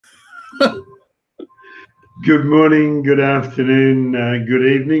Good morning, good afternoon, good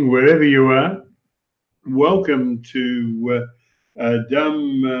evening, wherever you are. Welcome to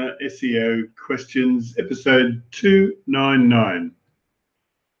Dumb SEO Questions, episode 299.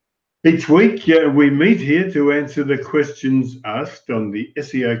 Each week we meet here to answer the questions asked on the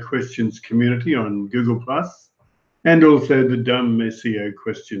SEO Questions community on Google+, and also the Dumb SEO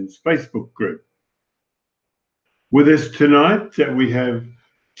Questions Facebook group. With us tonight we have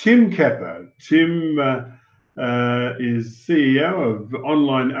Tim Capper. Tim is CEO of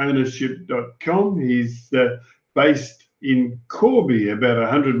onlineownership.com. He's based in Corby, about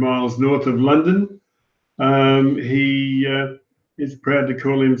 100 miles north of London. He is proud to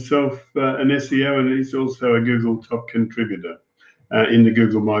call himself an SEO, and he's also a Google top contributor in the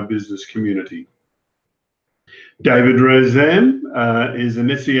Google My Business community. David Rozam is an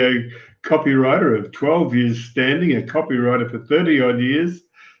SEO copywriter of 12 years standing, a copywriter for 30 odd years,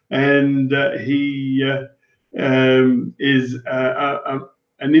 and he is an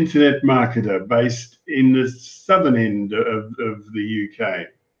internet marketer based in the southern end of the UK.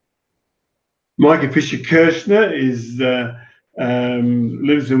 Micah Fisher-Kirshner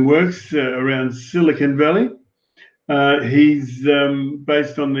lives and works around Silicon Valley. He's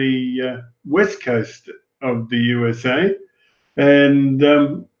based on the west coast of the USA, and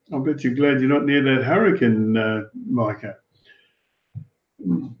I bet you're glad you're not near that hurricane, Micah.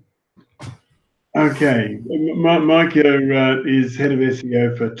 Okay, Micah is head of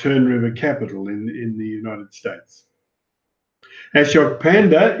SEO for Turn River Capital in the United States. Ashok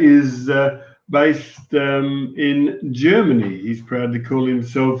Panda is based in Germany. He's proud to call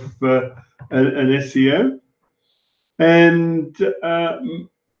himself an SEO. And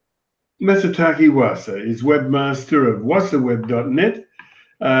Masataki Wasa is webmaster of wasaweb.net.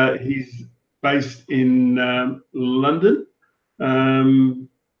 He's based in London,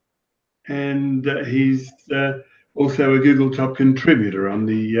 and he's also a Google top contributor on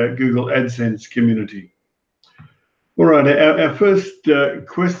the Google AdSense community. All right, our first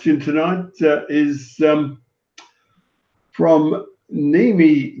question tonight is from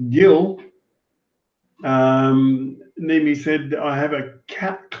Nemi Gill. Nemi said, I have a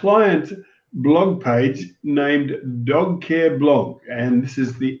client blog page named Dog Care Blog, and this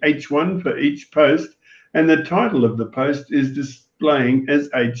is the H1 for each post, and the title of the post is displaying as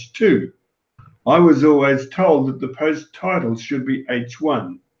H2. I was always told that the post title should be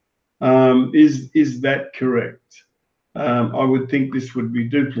H1. Is that correct? I would think this would be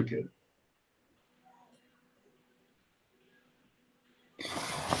duplicate.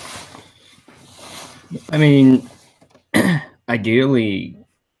 I mean, ideally,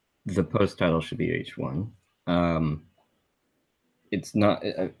 the post title should be H1. It's not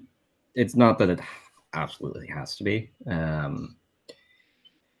that it absolutely has to be.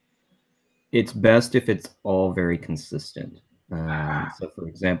 It's best if it's all very consistent. So, for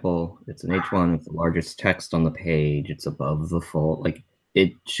example, it's an H1 with the largest text on the page. It's above the fold. Like,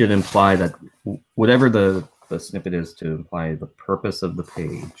 it should imply that whatever the snippet is to imply the purpose of the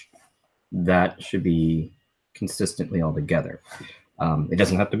page, that should be consistently all together. It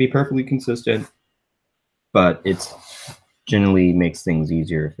doesn't have to be perfectly consistent, but it's generally makes things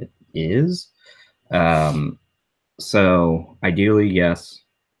easier if it is. So ideally, yes.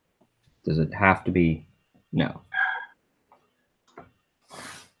 Does it have to be? No.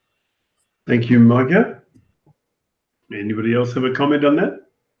 Thank you, Micah. Anybody else have a comment on that?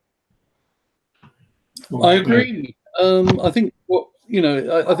 I agree. I think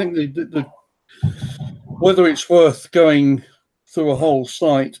I think the whether it's worth going through a whole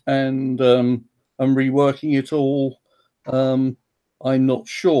site and reworking it all, I'm not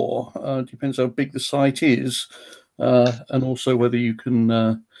sure. Depends how big the site is, and also whether you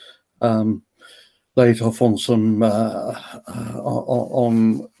can lay it off on some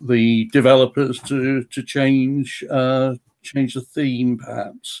on the developers to change the theme,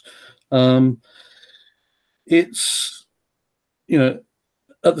 perhaps. It's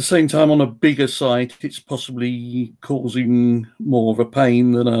at the same time, on a bigger site, it's possibly causing more of a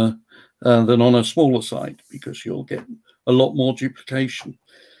pain than on a smaller site, because you'll get a lot more duplication.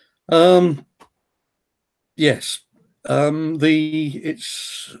 Yes,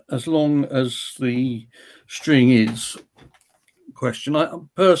 it's as long as the string is question. I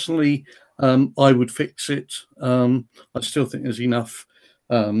personally, I would fix it. I still think there's enough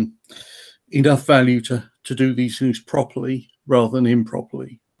value to do these things properly rather than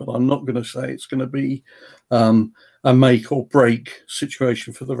improperly. But I'm not going to say it's going to be a make or break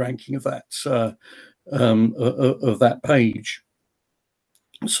situation for the ranking of that page.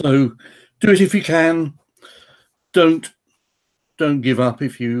 So do it if you can. Don't don't give up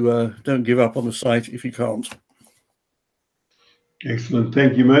if you don't give up on the site if you can't. Excellent,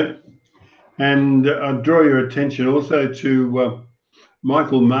 thank you, mate. And I'll draw your attention also to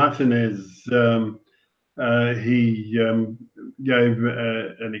Michael Martinez. He gave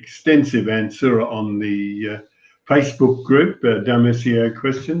an extensive answer on the Facebook group, Dumb SEO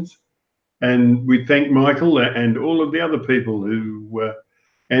Questions. And we thank Michael and all of the other people who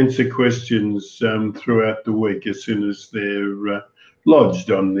answer questions throughout the week as soon as they're lodged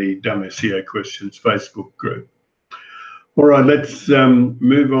on the Dumb SEO Questions Facebook group. All right, let's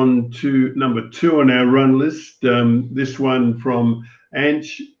move on to number 2 on our run list. This one from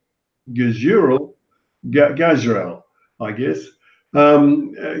Ansh Gajral, I guess.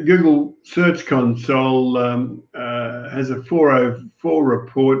 Google Search Console has a 404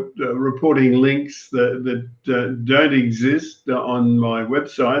 report reporting links that don't exist on my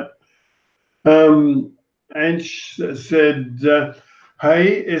website. Ansh said,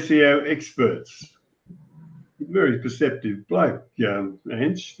 "Hey, SEO experts." Very perceptive bloke,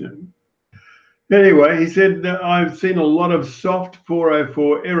 Ansh. Anyway, he said, "I've seen a lot of soft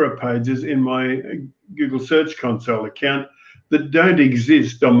 404 error pages in my Google Search Console account that don't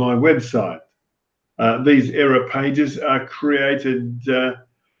exist on my website. These error pages are created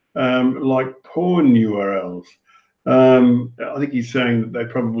like porn URLs." I think he's saying that they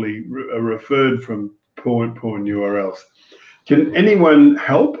probably are referred from porn URLs. Can anyone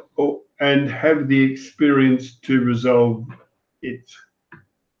help and have the experience to resolve it?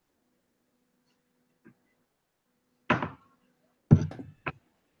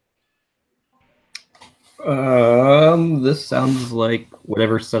 This sounds like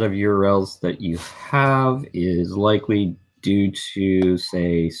whatever set of URLs that you have is likely due to,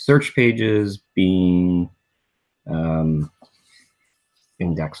 say, search pages being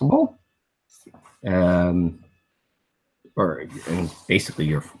indexable, or basically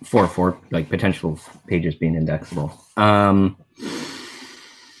your 404 like potential pages being indexable.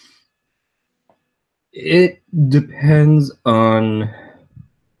 It depends on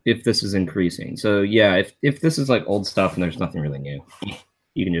if this is increasing. So yeah, if this is like old stuff and there's nothing really new,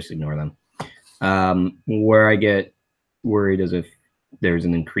 you can just ignore them. Where I get worried is if there's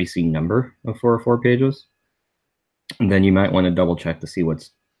an increasing number of 404 pages, and then you might want to double check to see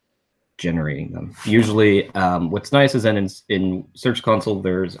what's generating them. Usually, what's nice is that in Search Console,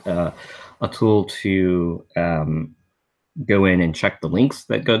 there's a tool to go in and check the links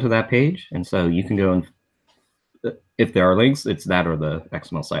that go to that page. And so you can go and, if there are links, it's that or the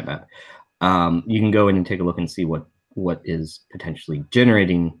XML sitemap. You can go in and take a look and see what is potentially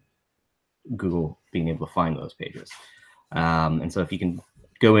generating Google being able to find those pages. And so if you can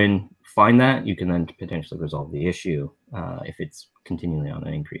go in, find that, you can then potentially resolve the issue if it's continually on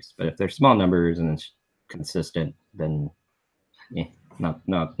an increase. But if they're small numbers and it's consistent, then not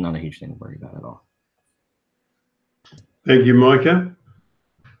a huge thing to worry about at all. Thank you, Micah.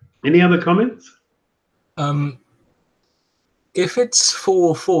 Any other comments? If it's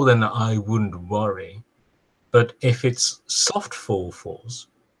 404, then I wouldn't worry. But if it's soft 404s,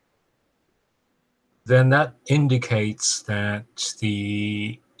 then that indicates that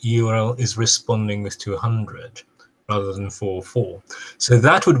the URL is responding with 200 rather than 404. So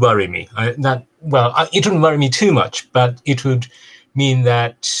that would worry me. It wouldn't worry me too much, but it would mean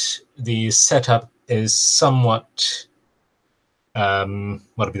that the setup is somewhat, what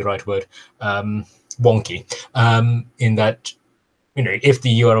would be the right word, wonky, in that, if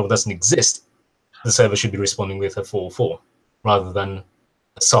the URL doesn't exist, the server should be responding with a 404 rather than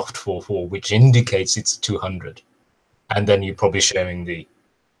a soft 404, which indicates it's 200. And then you're probably showing the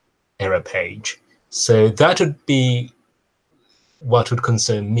error page. So that would be what would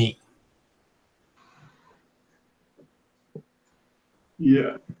concern me.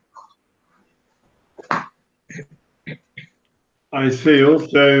 Yeah. I see.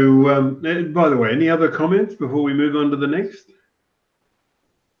 Also, by the way, any other comments before we move on to the next?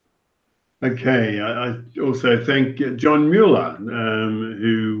 Okay, I also thank John Mueller,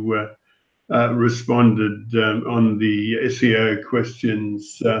 who responded on the SEO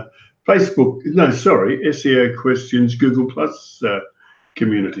Questions SEO Questions Google Plus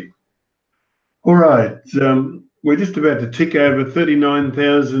community. All right, we're just about to tick over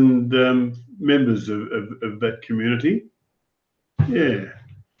 39,000 members of that community. Yeah,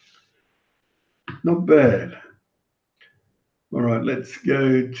 not bad. All right, let's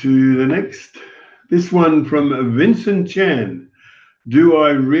go to the next. This one from Vincent Chan. Do I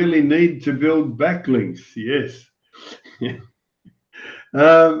really need to build backlinks? Yes.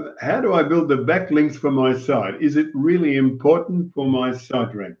 How do I build the backlinks for my site? Is it really important for my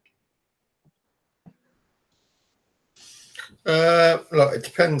site rank? Look, it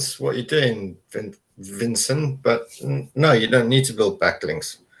depends what you're doing, Vincent, but no, you don't need to build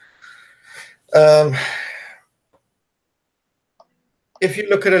backlinks. If you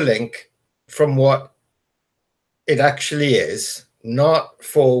look at a link from what it actually is, not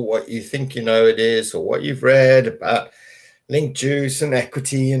for what you think you know it is or what you've read about link juice and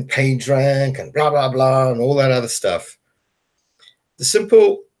equity and page rank and blah, blah, blah, and all that other stuff. The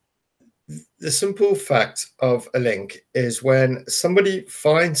simple fact of a link is when somebody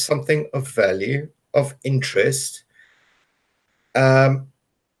finds something of value, of interest, and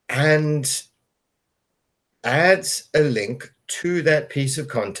adds a link to that piece of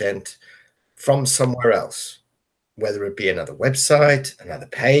content from somewhere else, whether it be another website, another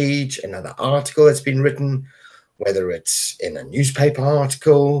page, another article that's been written, whether it's in a newspaper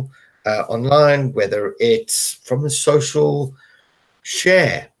article online, whether it's from a social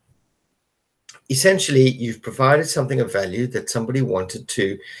share. Essentially, you've provided something of value that somebody wanted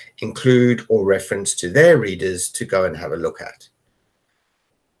to include or reference to their readers to go and have a look at.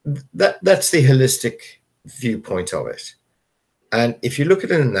 That's the holistic viewpoint of it. And if you look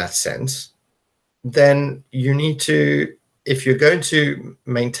at it in that sense, then you need to, if you're going to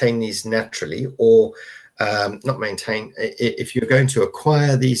maintain these naturally, or not maintain, if you're going to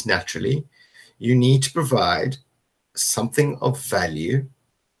acquire these naturally, you need to provide something of value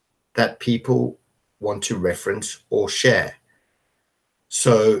that people want to reference or share.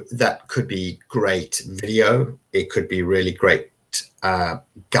 So that could be great video. It could be really great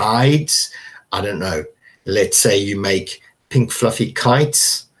guides. I don't know. Let's say you make pink fluffy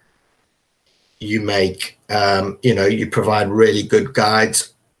kites. You make, you provide really good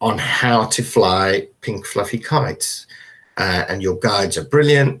guides on how to fly pink fluffy kites. And your guides are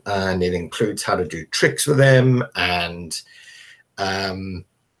brilliant, and it includes how to do tricks with them, and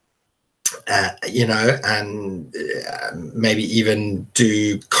maybe even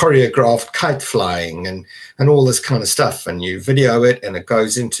do choreographed kite flying and all this kind of stuff. And you video it, and it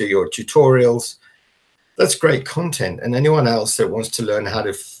goes into your tutorials. That's great content. And anyone else that wants to learn how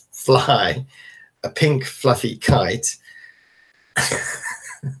to fly a pink fluffy kite,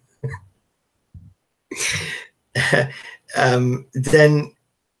 then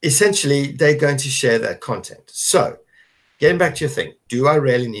essentially they're going to share that content. So getting back to your thing, do I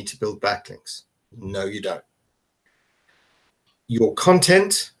really need to build backlinks? No, you don't. Your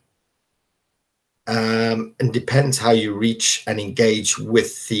content, and depends how you reach and engage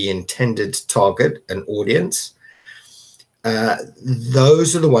with the intended target and audience.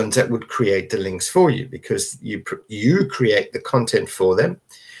 Those are the ones that would create the links for you, because you create the content for them.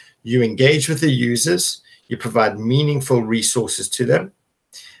 You engage with the users. You provide meaningful resources to them.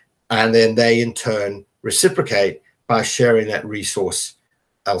 And then they, in turn, reciprocate by sharing that resource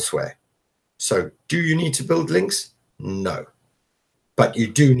elsewhere. So do you need to build links? No. But you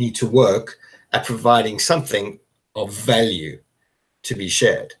do need to work at providing something of value to be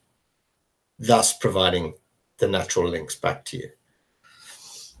shared, thus providing the natural links back to you.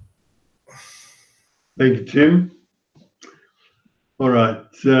 Thank you, Tim. All right.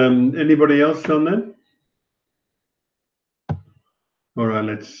 Anybody else on that? All right,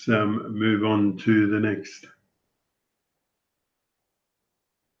 let's move on to the next.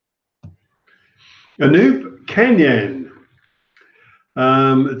 Anoop Kanyan.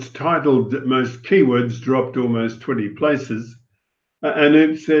 It's titled "Most Keywords Dropped Almost 20 Places."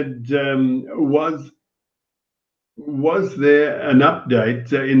 Anoop said, was there an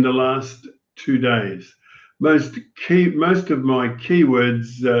update in the last 2 days? Most of my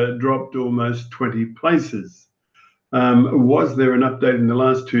keywords dropped almost 20 places. Was there an update in the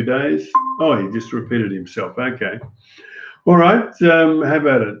last 2 days? Oh, he just repeated himself. Okay. All right. How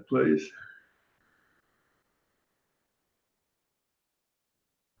about it, please?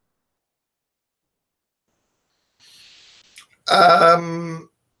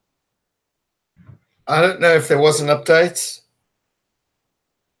 I don't know if there was an update,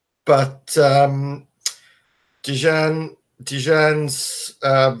 but Dijan's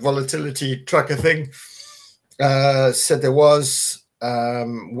volatility tracker thing said there was.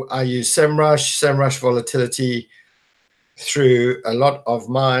 I use SEMrush volatility through a lot of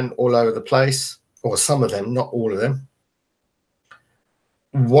mine all over the place, or some of them, not all of them.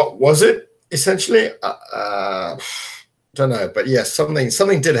 What was it essentially? Don't know, but yes,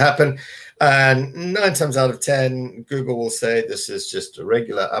 something did happen, and 9 times out of 10, Google will say this is just a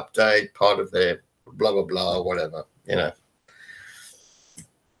regular update, part of their blah blah blah, whatever, you know.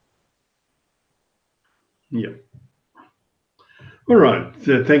 Yeah. All right.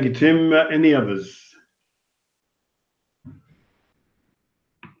 Thank you, Tim. Any others?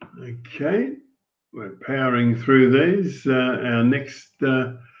 Okay. we're powering through these. Our next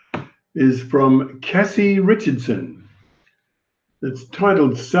is from Cassie Richardson. It's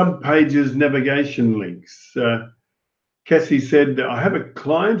titled Subpages Navigation Links. Cassie said, I have a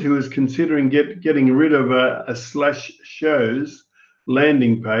client who is considering getting rid of a slash shows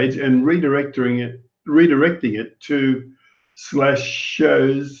landing page and redirecting it to slash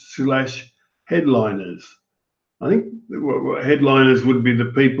shows slash headliners. I think headliners would be the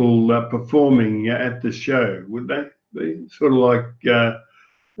people performing at the show, would they be? Sort of like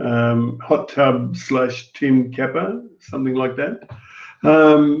Hot Tub / Tim Kappa, something like that.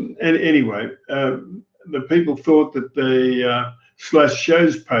 And anyway, the people thought that the slash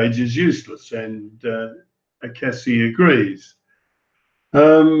shows page is useless, and Cassie agrees.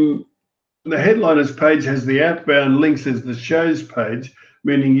 The headliners page has the outbound links as the shows page,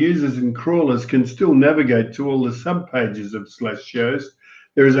 meaning users and crawlers can still navigate to all the subpages of slash shows.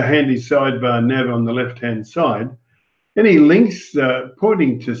 There is a handy sidebar nav on the left-hand side. Any links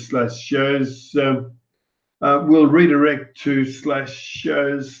pointing to slash shows will redirect to slash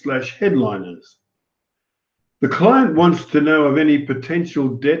shows / headliners. The client wants to know of any potential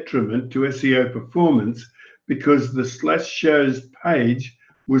detriment to SEO performance because the slash shows page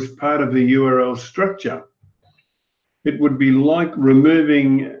was part of the URL structure. It would be like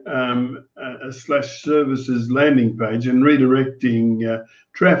removing a slash services landing page and redirecting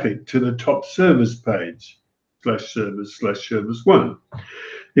traffic to the top service page, slash service one.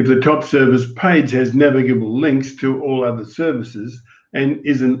 If the top service page has navigable links to all other services and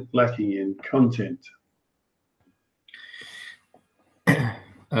isn't lacking in content.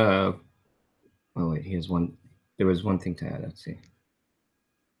 Oh wait, here's one. There was one thing to add. Let's see.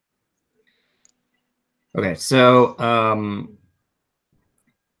 Okay, so upon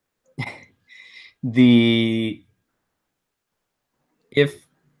the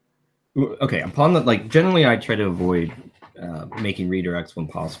generally I try to avoid making redirects when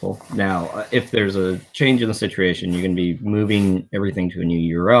possible. Now, if there's a change in the situation, you're going to be moving everything to a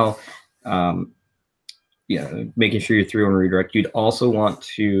new URL. Making sure you're through on redirect. You'd also want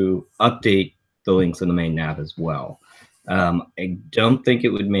to update the links in the main nav as well. I don't think it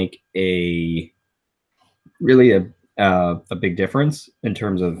would make really a big difference in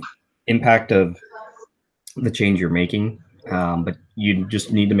terms of impact of the change you're making. But you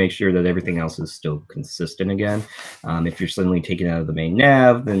just need to make sure that everything else is still consistent again. If you're suddenly taken out of the main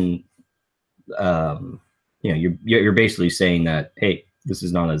nav, then you're basically saying that, hey, this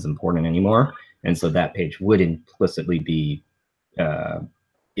is not as important anymore, and so that page would implicitly be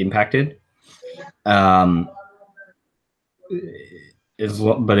impacted. But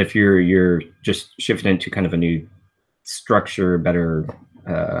if you're just shifting into kind of a new structure, better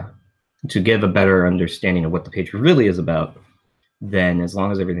to give a better understanding of what the page really is about, then as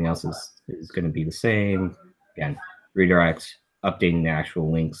long as everything else is going to be the same, again, redirects, updating the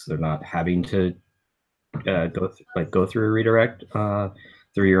actual links, they're not having to go through a redirect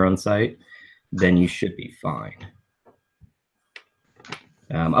through your own site, then you should be fine.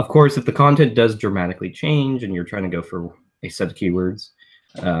 Of course, if the content does dramatically change and you're trying to go for a set of keywords,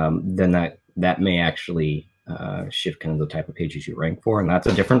 then that may actually shift kind of the type of pages you rank for, and that's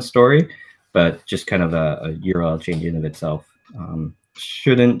a different story. But just kind of a URL change in of itself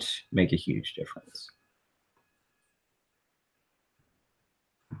shouldn't make a huge difference.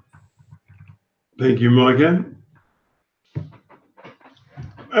 Thank you, Micah.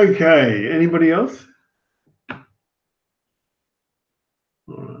 Okay, anybody else? All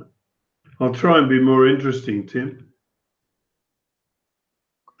right. I'll try and be more interesting, Tim.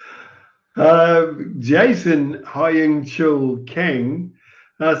 Jason Hyung-Chul Kang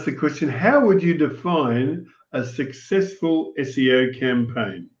asked the question, how would you define a successful SEO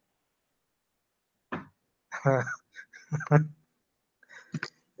campaign?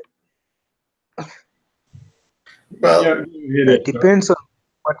 Well, it depends on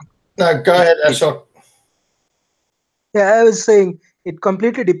what. No, go ahead, Ashok. Yeah, I was saying it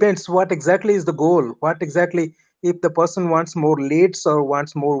completely depends what exactly is the goal. What exactly, if the person wants more leads or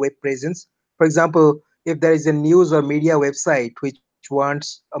wants more web presence. For example, if there is a news or media website which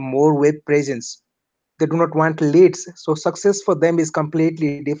wants a more web presence, they do not want leads. So success for them is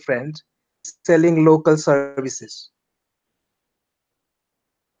completely different. Selling local services.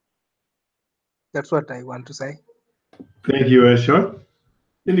 That's what I want to say. Thank you, Ashok.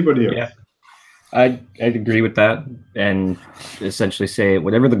 Anybody else? Yeah, I'd agree with that, and essentially say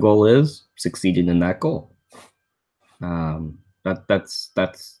whatever the goal is, succeeding in that goal. That's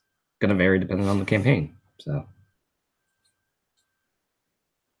going to vary depending on the campaign. So.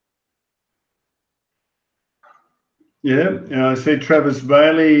 Yeah, I see Travis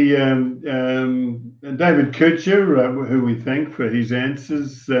Bailey, David Kuchar, who we thank for his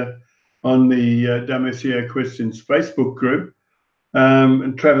answers on the Dumb SEO Questions Facebook group.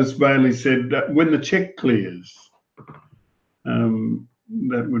 And Travis Bailey said, when the check clears,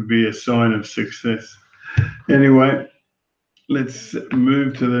 that would be a sign of success. Anyway, let's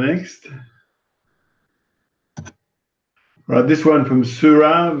move to the next. Right, this one from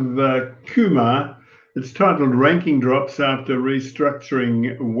Surav Kumar. It's titled Ranking Drops After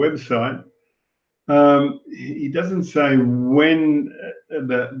Restructuring Website. He doesn't say when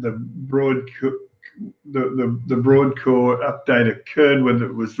the broadcore update occurred, whether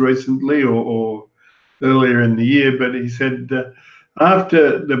it was recently or earlier in the year, but he said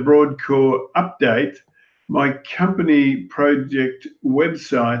after the broadcore update, my company project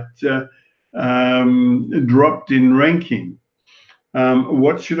website dropped in ranking.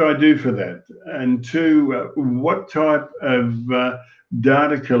 What should I do for that? And two, what type of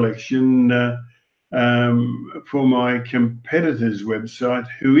data collection for my competitor's website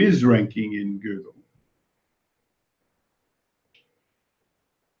who is ranking in Google?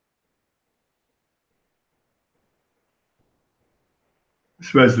 I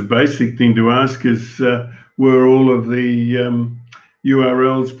suppose the basic thing to ask is, were all of the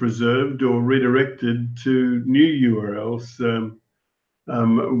URLs preserved or redirected to new URLs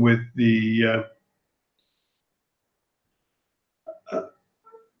with the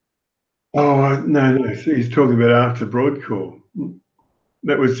no, he's talking about after broadcore.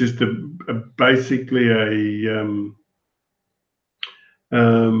 That was just basically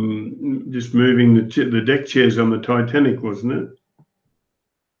just moving the deck chairs on the Titanic, wasn't it?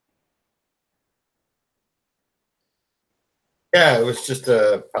 Yeah, it was just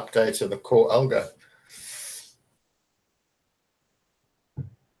an update of the core algo.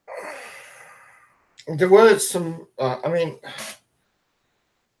 There were some, I mean,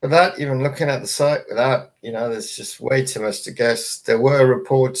 without even looking at the site, without, there's just way too much to guess. There were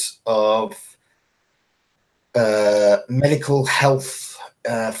reports of medical health,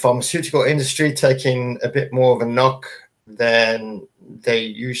 pharmaceutical industry taking a bit more of a knock than they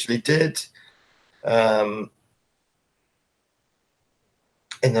usually did.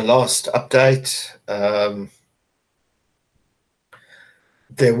 In the last update,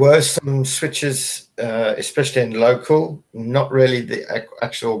 there were some switches, especially in local, not really the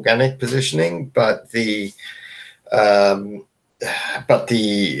actual organic positioning, but the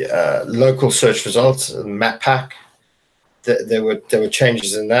local search results, map pack. There were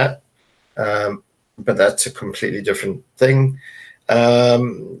changes in that, but that's a completely different thing.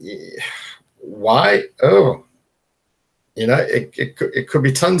 Why? Oh, it could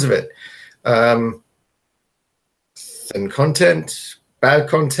be tons of it. Thin content, bad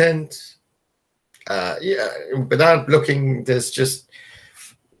content. Without looking, there's just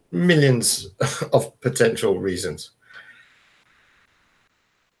millions of potential reasons.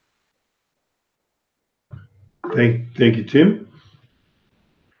 Thank you, Tim.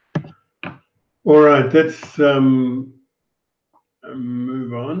 All right, let's move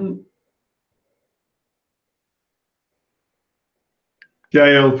on.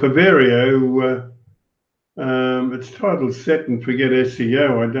 JL Faverio, it's titled Set and Forget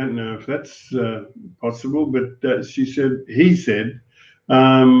SEO. I don't know if that's possible, but he said,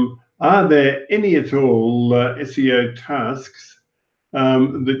 are there any at all SEO tasks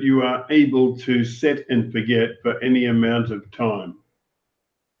that you are able to set and forget for any amount of time?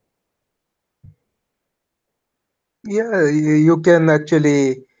 Yeah, you can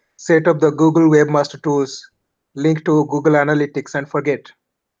actually set up the Google Webmaster Tools, link to Google Analytics, and forget.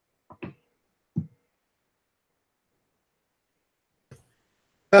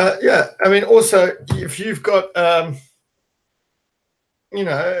 Yeah, I mean, also, if you've got, I don't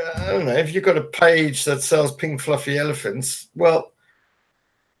know, if you've got a page that sells pink fluffy elephants, well,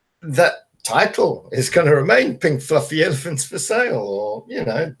 that title is going to remain pink fluffy elephants for sale, or,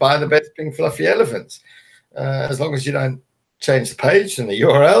 buy the best pink fluffy elephants. As long as you don't change the page and the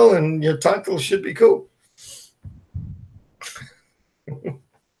URL, and your title should be cool.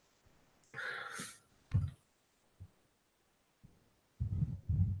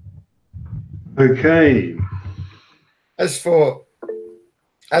 Okay. As for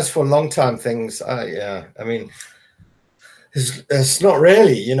long time things, yeah, I mean, it's not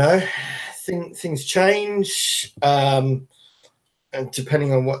really, things change, and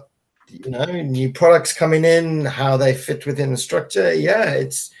depending on what, new products coming in, how they fit within the structure. Yeah,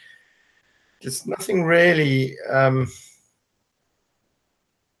 it's nothing really.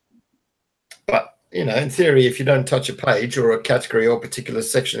 But in theory, if you don't touch a page or a category or particular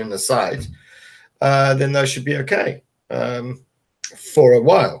section in the site, then those should be okay. for a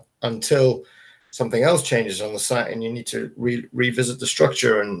while until something else changes on the site and you need to revisit the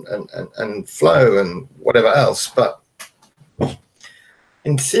structure and flow and whatever else. But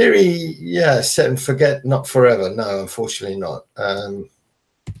in theory, yeah, set and forget, not forever. No, unfortunately not.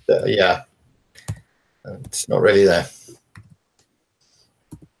 Yeah, it's not really there.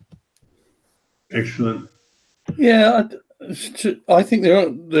 Excellent. Yeah, I think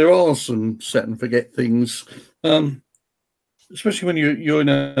there are some set and forget things, especially when you're in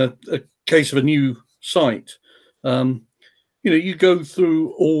a case of a new site. You go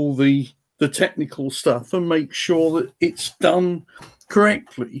through all the technical stuff and make sure that it's done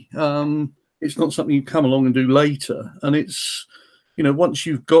correctly. It's not something you come along and do later. And it's, once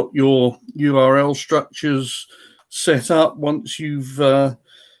you've got your URL structures set up, once you've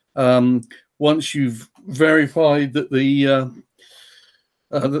verified that the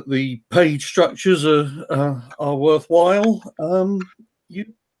page structures are worthwhile, you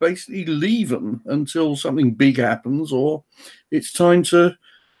basically leave them until something big happens or it's time to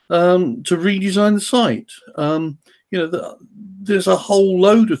redesign the site. There's a whole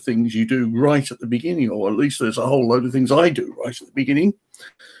load of things you do right at the beginning, or at least there's a whole load of things I do right at the beginning.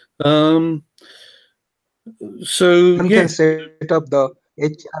 So one can set up the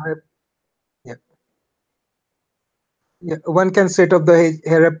href. Yeah, one can set up the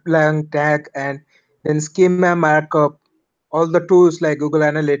href tag and then schema markup, all the tools like Google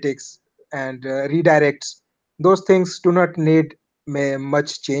Analytics and redirects. Those things do not need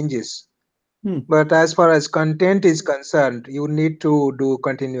much changes. But as far as content is concerned, you need to do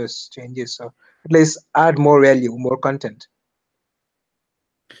continuous changes, or at least add more value, more content.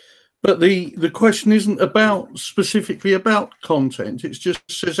 But the question isn't specifically about content. It's just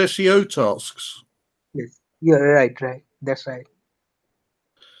says SEO tasks. Yes, you're right. That's right.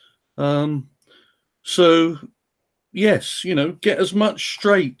 So yes, get as much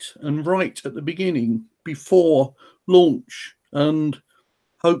straight and right at the beginning before launch, and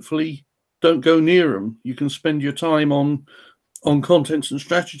hopefully don't go near them. You can spend your time on contents and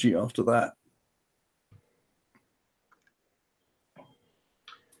strategy after that.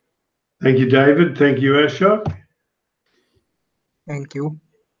 Thank you, David. Thank you, Ashok. Thank you.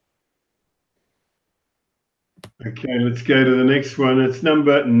 Okay, let's go to the next one. It's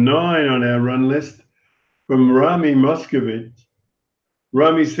number 9 on our run list from Rami Moskovich.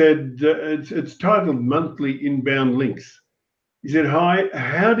 Rami said it's titled Monthly Inbound Links. He said, hi,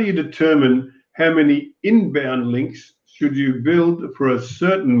 how do you determine how many inbound links should you build for a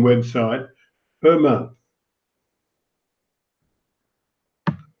certain website per month?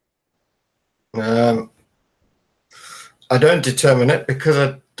 I don't determine it because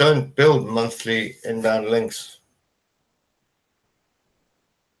I don't build monthly inbound links.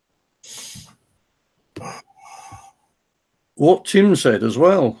 What Tim said as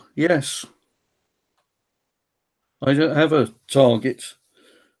well, yes. I don't have a target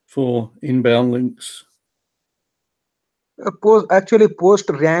for inbound links. Post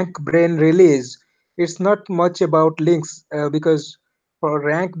rank brain release, it's not much about links because for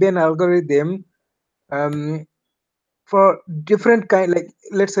rank brain algorithm, for different kind, like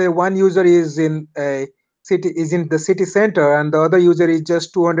let's say one user is in the city center and the other user is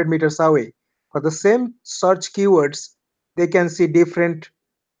just 200 meters away. For the same search keywords, they can see different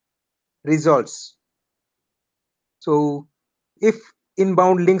results. So if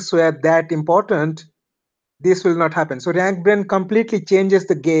inbound links were that important, this will not happen. So rank brain completely changes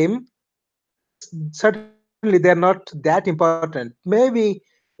the game. Certainly they're not that important. Maybe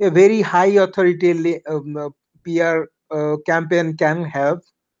a very high authority PR campaign can have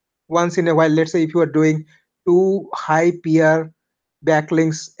once in a while. Let's say if you are doing 2 high PR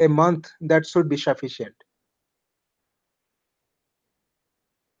backlinks a month, that should be sufficient.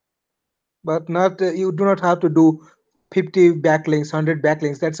 But not you do not have to do 50 backlinks, 100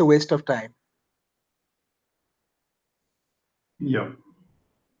 backlinks. That's a waste of time. Yeah.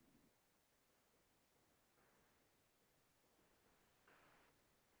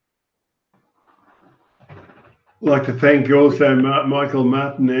 I'd like to thank also Michael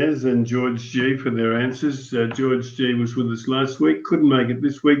Martinez and George G for their answers. George G was with us last week, couldn't make it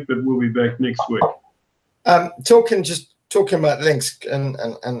this week, but we'll be back next week. Talking about links and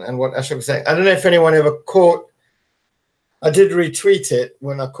what Ashok was saying, I don't know if anyone ever caught. I did retweet it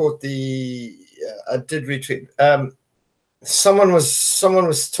when I caught the. I did retweet. Someone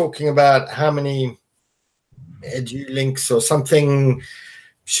was talking about how many edu links or something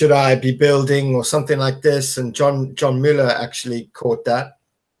should I be building or something like this, and John Mueller actually caught that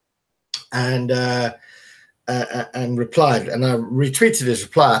and replied, and I retweeted his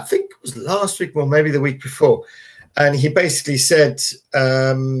reply. I think it was last week or maybe the week before, And he basically said,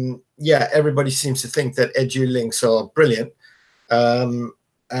 yeah, everybody seems to think that edu links are brilliant,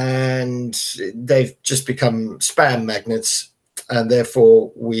 and they've just become spam magnets, and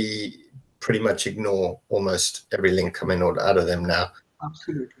therefore we pretty much ignore almost every link coming out of them now.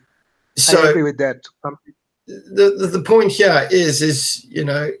 Absolutely. So I agree with that. The point here is, you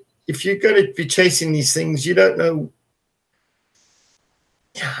know, if you're going to be chasing these things, you don't know.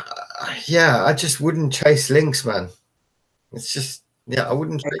 Yeah, I just wouldn't chase links, man. It's just, yeah, I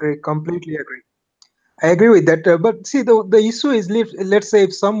wouldn't. I agree, completely agree. I agree with that. But see, the issue is, let's say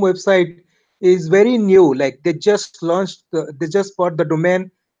if some website is very new, like they just launched, they just bought the domain,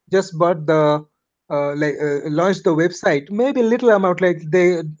 just bought the launched the website, maybe a little amount, like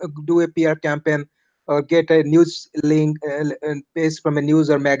they do a PR campaign or get a news link and paste from a news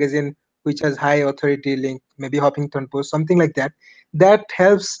or magazine which has high authority link, maybe Huffington Post, something like that. That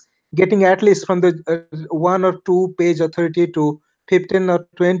helps getting at least from the 1 or 2 page authority to 15 or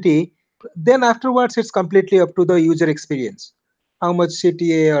 20. Then afterwards it's completely up to the user experience, how much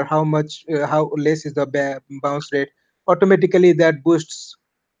CTA or how much how less is the bounce rate. Automatically that boosts,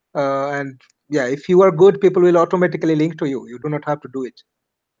 and yeah, if you are good, people will automatically link to you. You do not have to do it.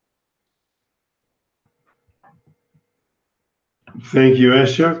 Thank you,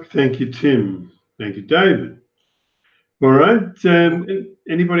 Ashok. Thank you, Tim. Thank you, David. All right.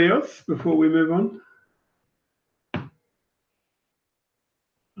 Anybody else before we move on?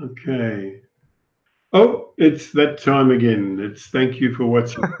 Okay. Oh, it's that time again. It's thank you for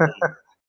watching.